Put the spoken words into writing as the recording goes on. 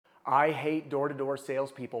I hate door-to-door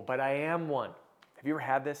salespeople, but I am one. Have you ever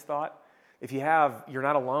had this thought? If you have, you're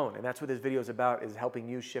not alone. And that's what this video is about, is helping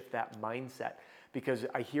you shift that mindset. Because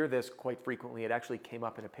I hear this quite frequently. It actually came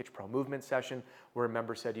up in a Pitch Pro Movement session where a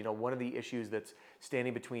member said, you know, one of the issues that's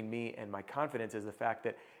standing between me and my confidence is the fact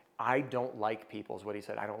that I don't like people, is what he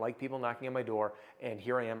said. I don't like people knocking on my door, and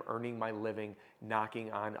here I am earning my living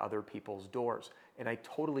knocking on other people's doors. And I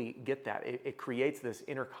totally get that. It creates this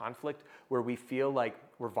inner conflict where we feel like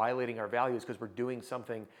we're violating our values because we're doing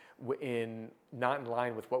something not in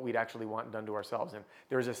line with what we'd actually want done to ourselves. And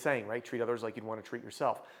there's a saying, right? Treat others like you'd want to treat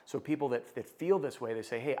yourself. So people that feel this way, they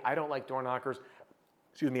say, hey, I don't like door knockers.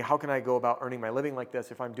 Excuse me, how can I go about earning my living like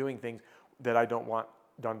this if I'm doing things that I don't want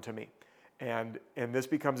done to me? And this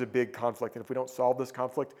becomes a big conflict. And if we don't solve this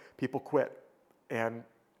conflict, people quit. And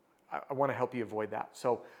I want to help you avoid that.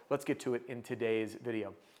 So let's get to it in today's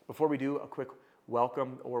video. Before we do, a quick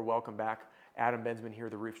welcome back. Adam Bensman here,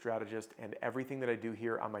 the Roof Strategist, and everything that I do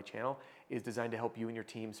here on my channel is designed to help you and your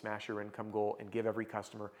team smash your income goal and give every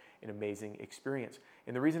customer an amazing experience.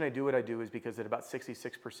 And the reason I do what I do is because at about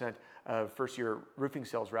 66% of first-year roofing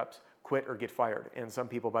sales reps quit or get fired. And some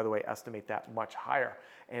people, by the way, estimate that much higher.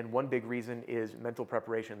 And one big reason is mental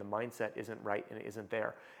preparation. The mindset isn't right and it isn't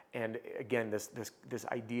there. And again, this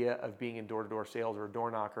idea of being in door-to-door sales or a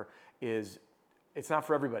door knocker it's not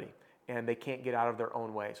for everybody. And they can't get out of their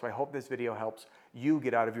own way. So I hope this video helps you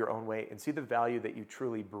get out of your own way and see the value that you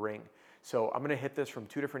truly bring. So I'm gonna hit this from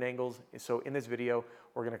two different angles. So in this video,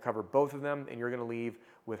 we're gonna cover both of them, and you're gonna leave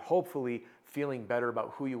with hopefully feeling better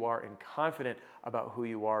about who you are and confident about who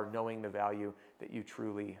you are, knowing the value that you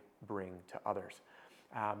truly bring to others.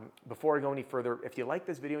 Before I go any further, if you like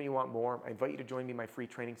this video and you want more, I invite you to join me in my free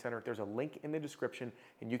training center. There's a link in the description,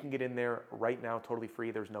 and you can get in there right now, totally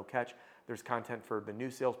free. There's no catch. There's content for the new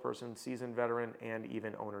salesperson, seasoned veteran, and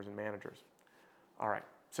even owners and managers. All right,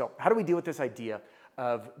 so how do we deal with this idea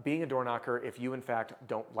of being a door knocker if you, in fact,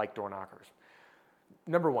 don't like door knockers?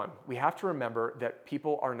 Number one, we have to remember that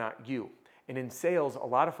people are not you. And in sales, a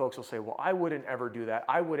lot of folks will say, well, I wouldn't ever do that.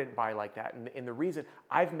 I wouldn't buy like that. And the reason,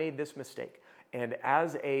 I've made this mistake. And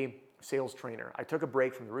as a sales trainer, I took a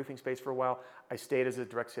break from the roofing space for a while. I stayed as a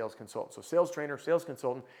direct sales consultant. So sales trainer, sales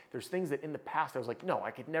consultant, there's things that in the past I was like, no,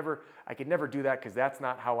 I could never do that because that's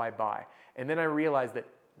not how I buy. And then I realized that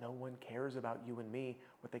no one cares about you and me.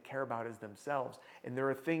 What they care about is themselves. And there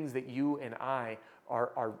are things that you and I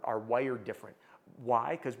are wired different.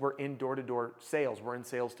 Why? Because we're in door-to-door sales. We're in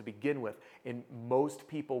sales to begin with. And most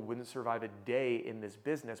people wouldn't survive a day in this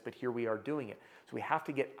business, but here we are doing it. So we have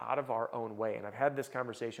to get out of our own way. And I've had this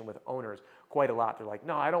conversation with owners quite a lot. They're like,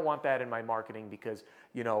 no, I don't want that in my marketing because,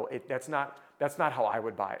 you know, that's not how I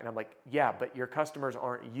would buy it. And I'm like, yeah, but your customers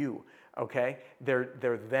aren't you, okay?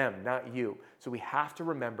 They're them, not you. So we have to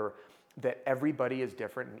remember that everybody is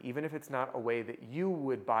different. And even if it's not a way that you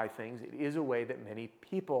would buy things, it is a way that many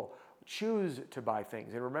people choose to buy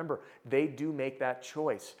things. And remember, they do make that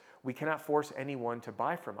choice. We cannot force anyone to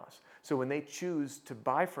buy from us. So when they choose to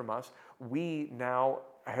buy from us, we now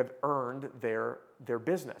have earned their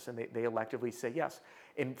business, and they electively say yes.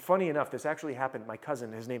 And funny enough, this actually happened. My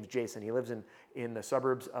cousin, his name's Jason. He lives in the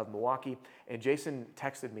suburbs of Milwaukee. And Jason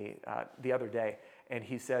texted me the other day, and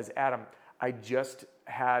he says, Adam, I just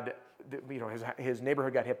had, his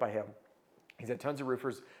neighborhood got hit by hail. He's had tons of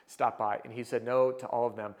roofers stop by, and he said no to all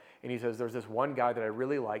of them. And he says, there's this one guy that I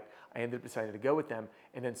really liked. I ended up deciding to go with them.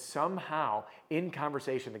 And then somehow, in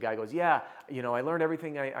conversation, the guy goes, yeah, I learned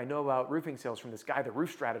everything I know about roofing sales from this guy, the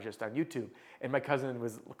Roof Strategist on YouTube. And my cousin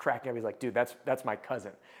was cracking up. He's like, dude, that's my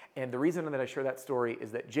cousin. And the reason that I share that story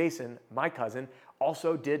is that Jason, my cousin,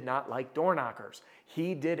 also did not like door knockers.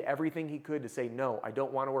 He did everything he could to say, no, I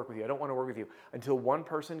don't want to work with you. I don't want to work with you. Until one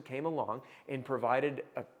person came along and provided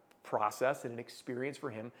a process and an experience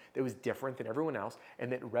for him that was different than everyone else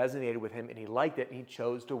and that resonated with him, and he liked it, and he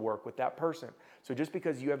chose to work with that person. So just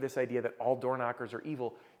because you have this idea that all door knockers are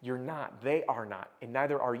evil, you're not. They are not, and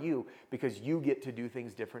neither are you, because you get to do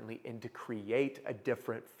things differently and to create a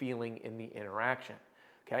different feeling in the interaction.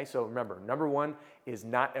 Okay, so remember, number one is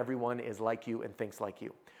not everyone is like you and thinks like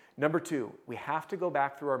you. Number two, we have to go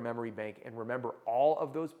back through our memory bank and remember all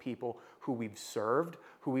of those people who we've served,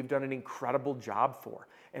 who we've done an incredible job for.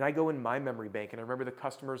 And I go in my memory bank and I remember the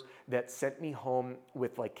customers that sent me home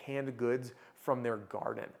with like canned goods from their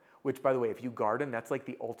garden, which, by the way, if you garden, that's like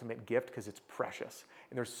the ultimate gift because it's precious.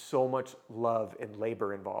 And there's so much love and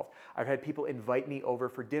labor involved. I've had people invite me over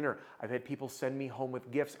for dinner. I've had people send me home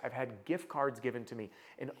with gifts. I've had gift cards given to me.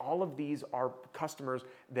 And all of these are customers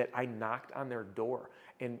that I knocked on their door.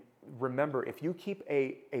 And remember, if you keep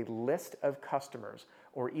a list of customers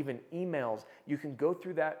or even emails. You can go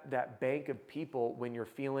through that bank of people when you're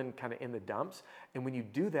feeling kind of in the dumps. And when you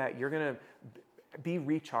do that, you're going to be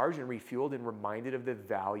recharged and refueled and reminded of the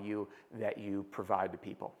value that you provide to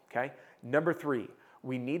people, okay? Number 3,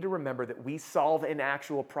 we need to remember that we solve an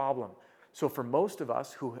actual problem. So for most of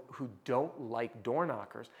us who don't like door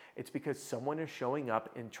knockers, it's because someone is showing up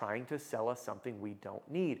and trying to sell us something we don't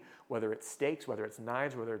need, whether it's steaks, whether it's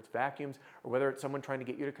knives, whether it's vacuums, or whether it's someone trying to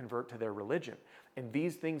get you to convert to their religion. And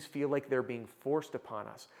these things feel like they're being forced upon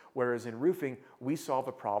us. Whereas in roofing, we solve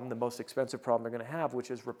a problem, the most expensive problem they're going to have,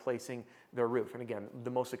 which is replacing their roof. And again, the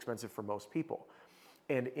most expensive for most people.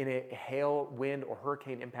 And in a hail, wind, or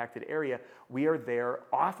hurricane impacted area, we are there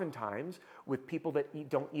oftentimes with people that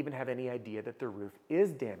don't even have any idea that their roof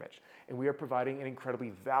is damaged. And we are providing an incredibly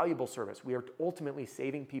valuable service. We are ultimately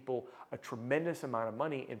saving people a tremendous amount of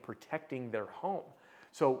money in protecting their home.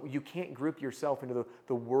 So you can't group yourself into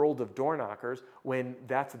the world of door knockers when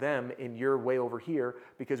that's them and you're way over here,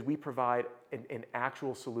 because we provide an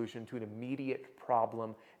actual solution to an immediate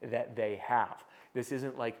problem that they have. This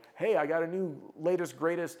isn't like, hey, I got a new latest,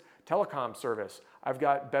 greatest telecom service. I've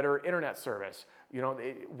got better internet service. You know,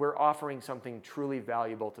 we're offering something truly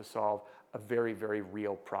valuable to solve a very, very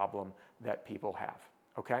real problem that people have,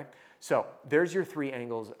 okay? So there's your 3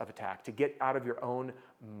 angles of attack. To get out of your own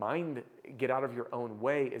mind, get out of your own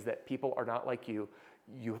way, is that people are not like you.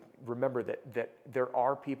 You remember that there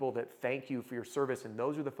are people that thank you for your service, and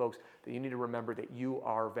those are the folks that you need to remember that you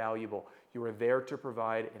are valuable. You are there to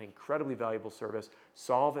provide an incredibly valuable service,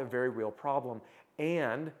 solve a very real problem,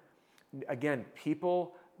 and again,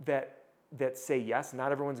 people that say yes,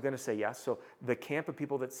 not everyone's going to say yes. So the camp of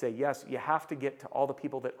people that say yes, you have to get to all the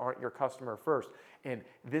people that aren't your customer first. And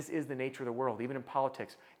this is the nature of the world. Even in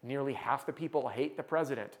politics, nearly half the people hate the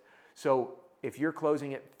president. So if you're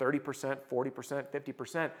closing at 30%, 40%,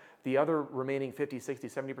 50%, the other remaining 50, 60,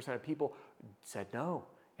 70% of people said no.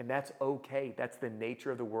 And that's okay. That's the nature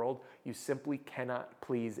of the world. You simply cannot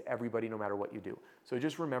please everybody no matter what you do. So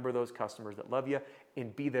just remember those customers that love you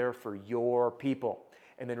and be there for your people.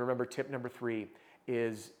 And then remember, tip number 3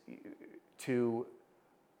 is to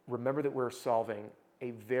remember that we're solving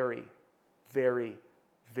a very, very,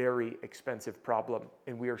 very expensive problem,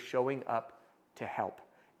 and we are showing up to help.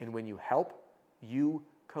 And when you help, you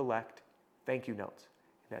collect thank you notes.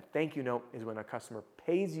 And that thank you note is when a customer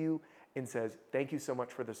pays you and says, thank you so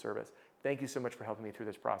much for the service. Thank you so much for helping me through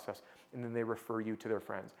this process. And then they refer you to their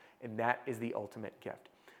friends. And that is the ultimate gift.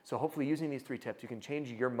 So hopefully using these 3 tips, you can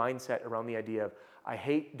change your mindset around the idea of, I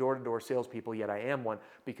hate door-to-door salespeople, yet I am one,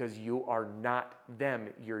 because you are not them,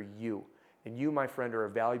 you're you. And you, my friend, are a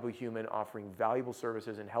valuable human offering valuable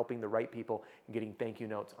services and helping the right people and getting thank you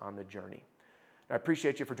notes on the journey. I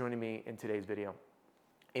appreciate you for joining me in today's video.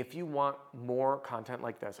 If you want more content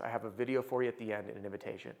like this, I have a video for you at the end and an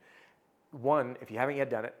invitation. One, if you haven't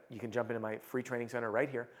yet done it, you can jump into my free training center right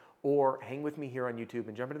here, or hang with me here on YouTube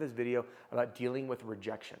and jump into this video about dealing with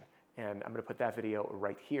rejection. And I'm going to put that video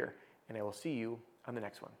right here, and I will see you on the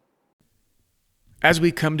next one. As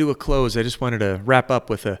we come to a close, I just wanted to wrap up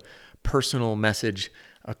with a personal message,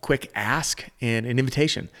 a quick ask, and an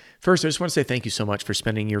invitation. First, I just want to say thank you so much for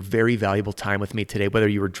spending your very valuable time with me today, whether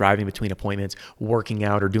you were driving between appointments, working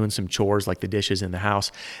out, or doing some chores like the dishes in the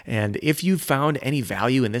house. And if you've found any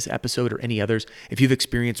value in this episode or any others, if you've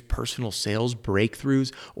experienced personal sales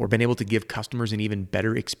breakthroughs or been able to give customers an even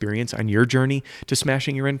better experience on your journey to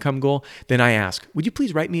smashing your income goal, then I ask, would you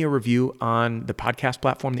please write me a review on the podcast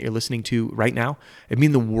platform that you're listening to right now? It'd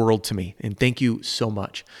mean the world to me, and thank you so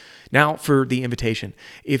much. Now for the invitation.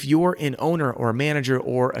 If you're an owner or a manager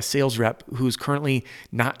or a sales rep who's currently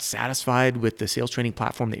not satisfied with the sales training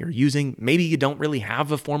platform that you're using, maybe you don't really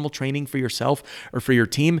have a formal training for yourself or for your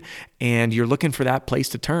team, and you're looking for that place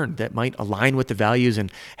to turn that might align with the values and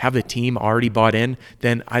have the team already bought in,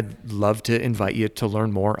 then I'd love to invite you to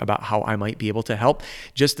learn more about how I might be able to help.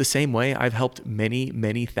 Just the same way I've helped many,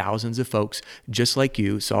 many thousands of folks just like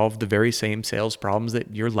you solve the very same sales problems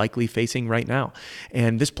that you're likely facing right now.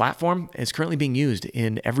 And this platform is currently being used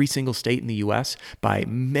in every single state in the US by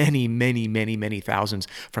many, many, many, many thousands,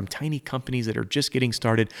 from tiny companies that are just getting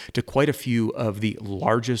started to quite a few of the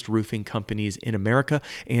largest roofing companies in America.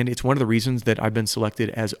 And it's one of the reasons that I've been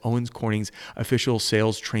selected as Owens Corning's official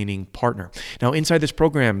sales training partner. Now, inside this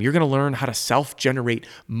program, you're going to learn how to self-generate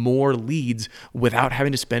more leads without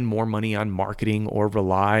having to spend more money on marketing or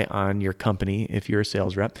rely on your company if you're a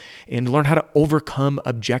sales rep, and learn how to overcome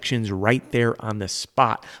objections right there on the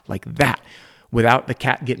spot, like that, without the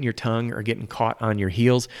cat getting your tongue or getting caught on your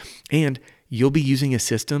heels. And you'll be using a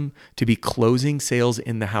system to be closing sales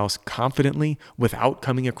in the house confidently without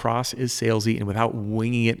coming across as salesy and without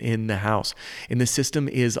winging it in the house. And the system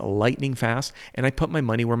is lightning fast, and I put my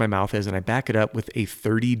money where my mouth is, and I back it up with a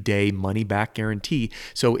 30-day money-back guarantee.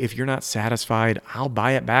 So if you're not satisfied, I'll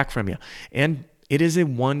buy it back from you. And it is a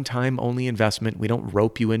one-time only investment. We don't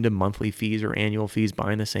rope you into monthly fees or annual fees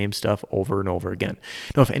buying the same stuff over and over again.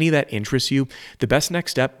 Now, if any of that interests you, the best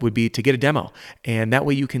next step would be to get a demo. And that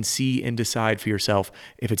way you can see and decide for yourself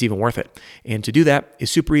if it's even worth it. And to do that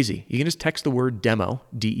is super easy. You can just text the word demo,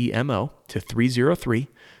 D-E-M-O, to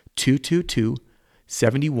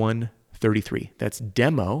 303-222-7133. That's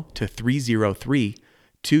demo to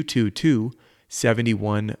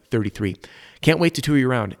 303-222-7133. Can't wait to tour you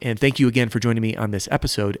around, and thank you again for joining me on this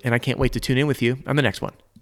episode, and I can't wait to tune in with you on the next one.